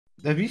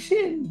Have you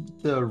seen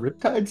the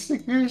Riptide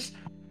stickers?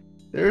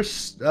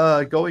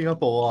 Going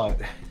up a lot.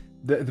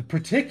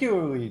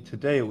 Particularly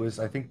today it was,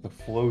 I think, the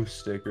flow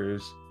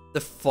stickers,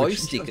 The flow which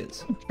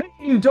stickers.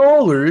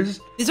 $15.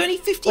 There's only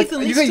 50 of Like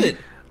them listed.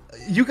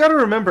 you got to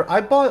remember,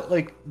 I bought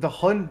like the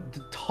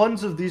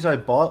tons of these I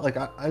bought. Like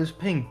I was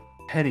paying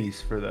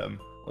pennies for them.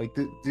 Like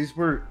these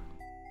were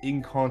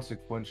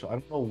inconsequential. I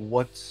don't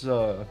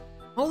know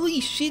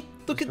Holy shit,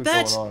 look what's at been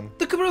that. going on.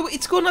 Look at it,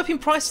 it's gone up in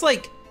price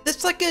like,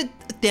 that's like a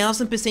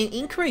 1000%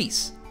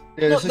 increase.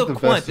 Yeah, this is Not the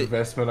quite, best but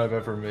investment I've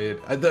ever made.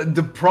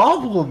 The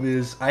problem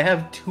is I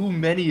have too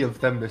many of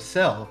them to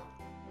sell.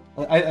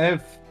 I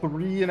have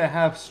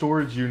 3.5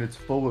 storage units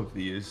full of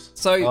these.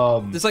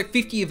 so there's like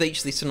 50 of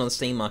each listed on the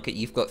Steam market.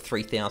 You've got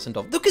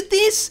 $3,000. Look at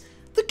this!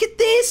 Look at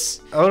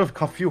this! Out of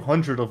a few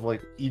hundred of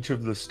like each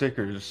of the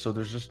stickers, so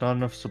there's just not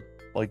enough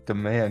like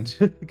demand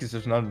because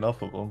there's not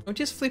enough of them. Or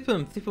just flip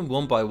them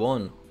one by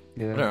one.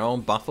 Yeah. I don't know,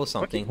 on buff or Keep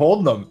something.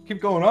 holding them. Keep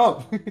going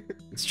up.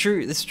 It's true,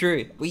 it's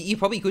true. Well, you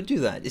probably could do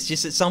that. It's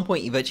just at some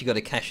point you've actually got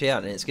to cash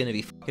out and it's going to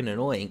be fucking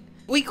annoying.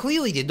 We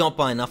clearly did not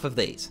buy enough of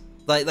these.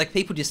 Like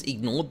people just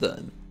ignored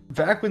them.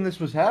 Back when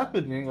this was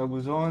happening, I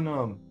was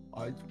on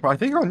I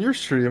think on your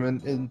stream,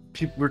 and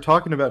people were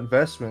talking about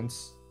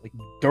investments like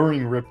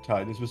during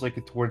Riptide. This was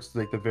like towards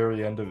like the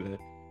very end of it,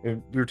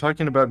 and we were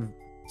talking about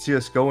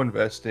CS:GO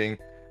investing,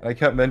 and I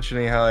kept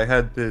mentioning how I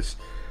had this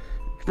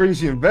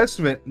crazy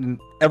investment, and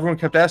everyone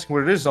kept asking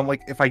what it is. I'm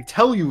like, if I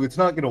tell you, it's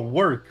not gonna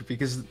work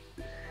because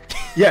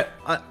yeah,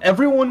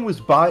 everyone was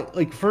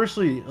like,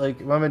 firstly, like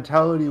my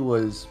mentality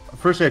was,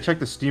 firstly I checked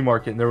the Steam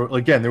market and there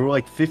were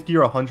like 50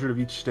 or 100 of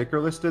each sticker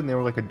listed and they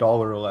were like $1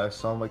 or less.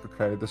 So I'm like,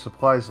 okay, the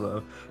supply's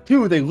low.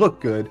 Two, they look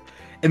good.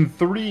 And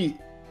three,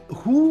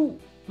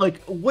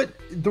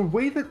 the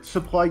way that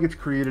supply gets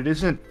created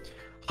isn't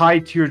high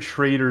tier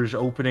traders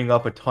opening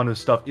up a ton of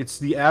stuff. It's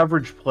the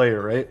average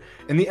player, right?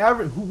 And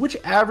which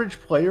average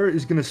player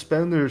is going to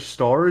spend their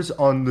stars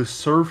on the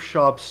surf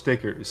shop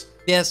stickers?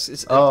 Yes,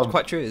 it's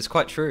quite true. It's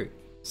quite true.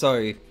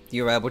 So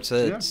you're able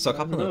to Yeah, stock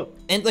up on them. up.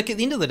 And like at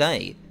the end of the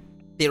day,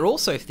 they're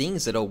also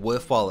things that are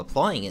worthwhile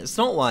applying. It's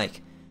not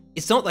like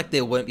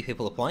there won't be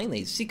people applying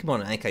these. Stick them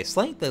on an AK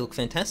Slate, they look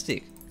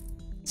fantastic.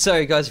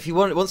 So guys, if you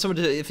want someone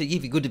to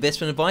give you good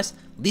investment advice,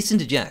 listen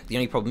to Jack. The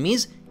only problem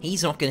is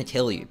he's not going to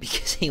tell you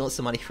because he wants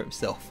the money for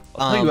himself.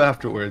 I'll tell you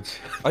afterwards.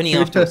 Only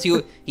afterwards.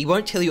 He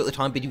won't tell you at the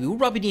time, but he will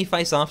rub it in your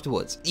face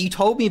afterwards. You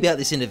told me about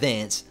this in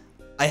advance.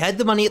 I had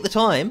the money at the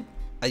time.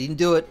 I didn't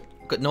do it.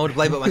 Got no one to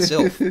blame but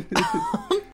myself.